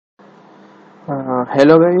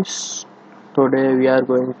Hello guys, today we are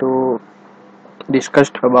going to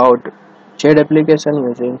discuss about chat application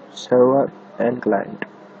using server and client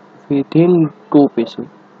within two PC.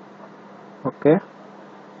 Okay,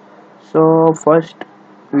 so first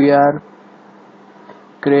we are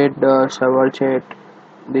create the server chat.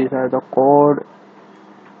 These are the code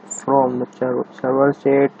from the server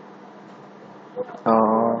chat.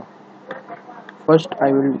 Uh, First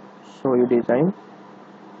I will show you design.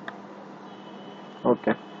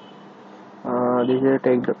 Okay, this is a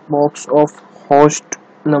text box of host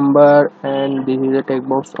number and this is a text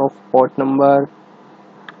box of port number.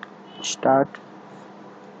 Start.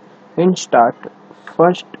 In start,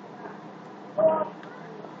 first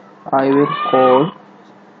I will call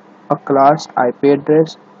a class IP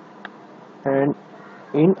address, and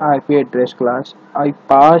in IP address class I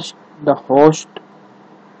pass the host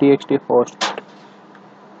txt host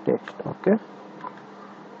text. Okay,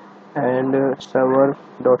 and server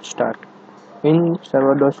dot start. In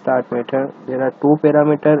server dot start method there are two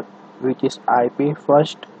parameter, which is IP.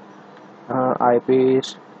 First IP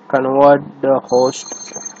is convert the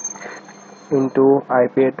host into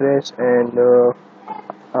IP address, and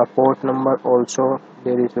a port number. Also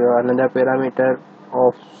there is another parameter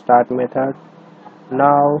of start method.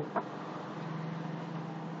 Now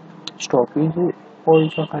stop is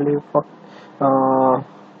also खाली uh,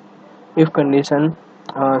 if condition,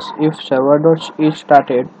 if server dot is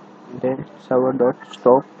started, then server dot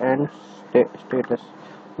stop and status.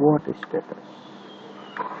 What is status?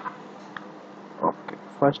 Okay,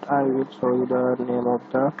 first I will show you the name of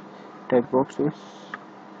the text box is.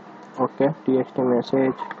 Okay, txt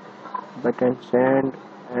message, button send,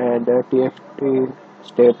 and txt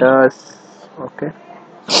status. Okay,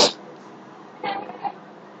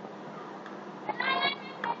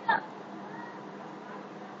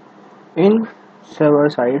 in server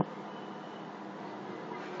side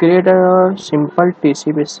create a simple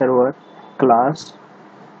TCP server class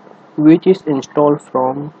which is installed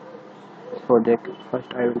from project.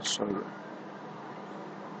 First I will show you.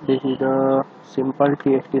 This is the simple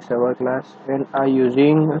txt server class, and I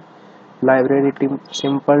using library team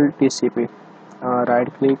simple TCP.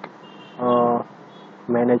 Right click, uh,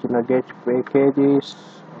 manage nuggets packages.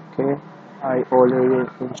 Okay, I already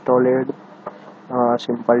installed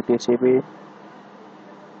simple TCP.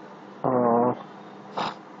 Uh,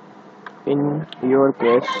 in your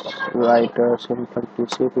case, write simple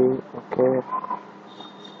TCP. Okay,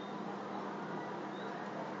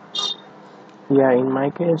 yeah, in my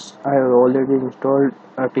case I have already installed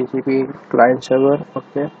a TCP client server.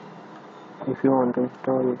 Okay, if you want to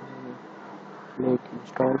install, click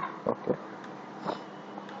install. Okay,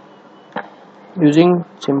 using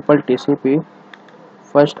simple TCP,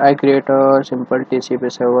 first I create a simple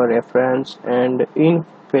TCP server reference, and in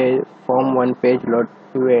page form one page load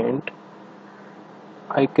event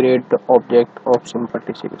I create the object of simple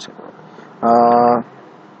TCP server. uh,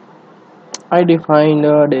 I define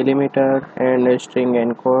a delimiter and a string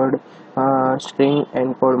encode. String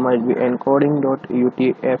encode must be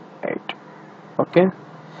encoding.utf-8. Okay,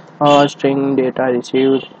 string data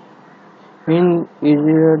received. In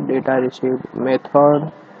easier data received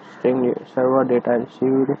method, string server data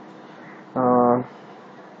received, uh,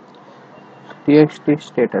 txt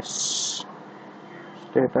status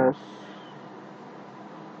status.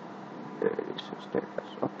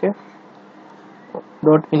 Okay,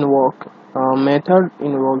 dot invoke, method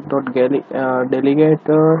invoke dot delegate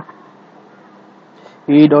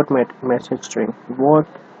e dot message string. What?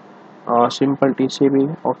 Simple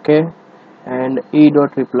TCP. Okay, and e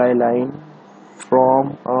dot reply line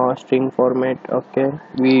from string format. Okay,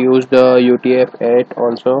 we use the UTF-8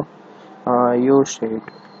 also. Use it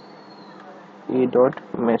e dot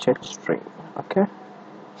message string. Okay,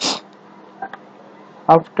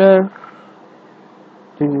 after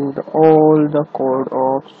seeing all the code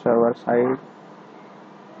of server side.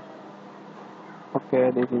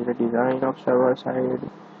 Okay, this is the design of server side.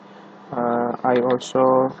 I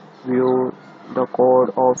also view the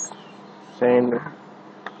code of send.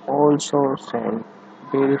 Also send,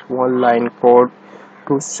 there is one line code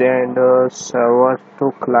to send a server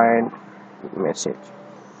to client message.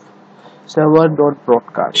 Server dot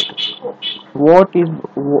broadcast, what is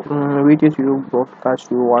which is you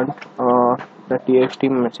broadcast you want, the txt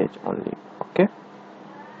message only. Okay,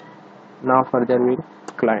 now further with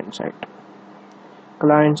client side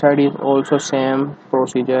is also same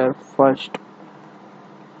procedure. First,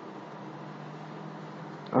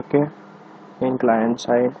 okay, in client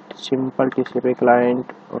side simple TCP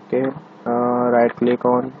client. Okay, right click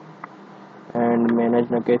on and manage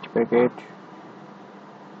package package.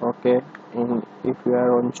 Okay, if you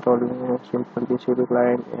are installing a simple TCP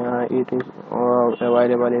client, it is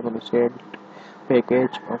available in recent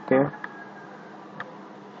package. Okay,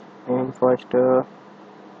 and first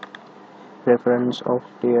preference of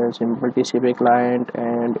the simple TCP client,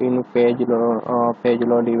 and in page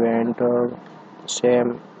load event,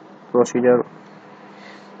 same procedure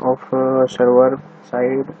of server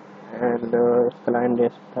side, and client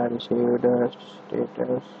data received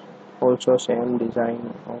status also same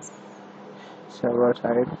design of server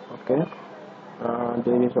side. Okay,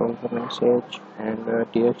 there is also message and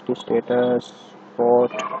txt status,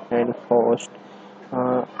 port and host.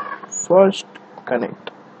 uh, First connect.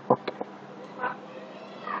 Okay,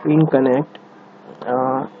 in connect,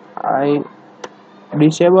 I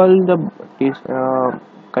disable the this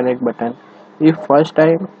connect button if first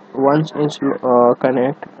time once is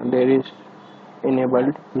connect there is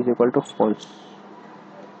enabled is equal to false.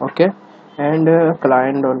 Okay, and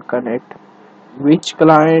client don't connect. Which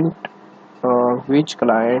client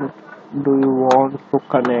do you want to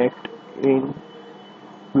connect in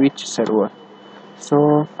which server? So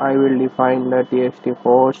I will define the txt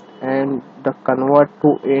host and the convert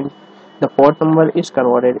to int. The port number is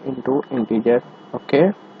converted into integer.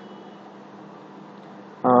 Okay,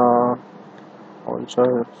 uh, also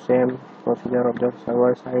same procedure of the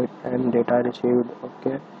server side and data received.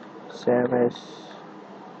 Okay, same as,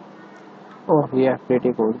 oh yeah,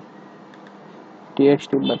 pretty good.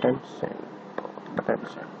 Txt button send,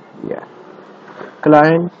 yeah.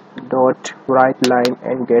 Client dot write line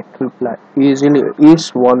and get reply easily is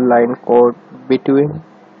one line code between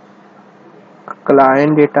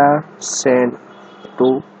client data sent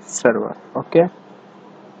to server. Okay,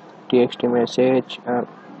 txt message,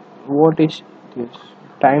 what is this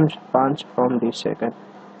time spans from this second.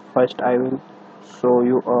 First I will show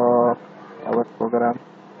you our program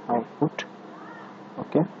output.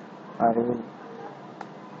 Okay, I will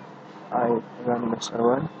I run the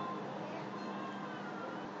server.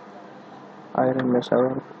 I run the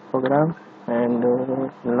server program, and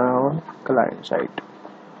now client side.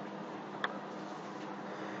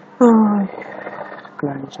 Uh,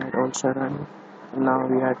 Client side also run. Now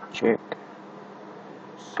we are check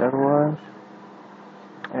server,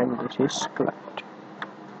 and this is client.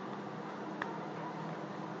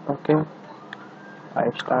 Okay, I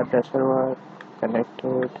start the server,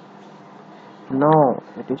 connected. No,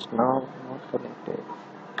 it is now not connected.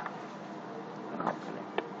 Now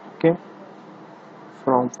connect. Okay,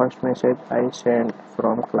 from first message I send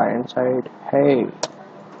from client side, hey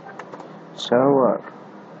server,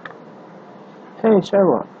 hey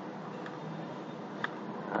server,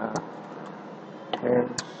 uh,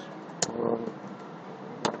 thanks for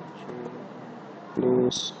watching,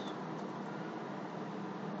 please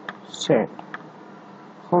send.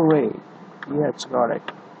 Hooray, yes, got it.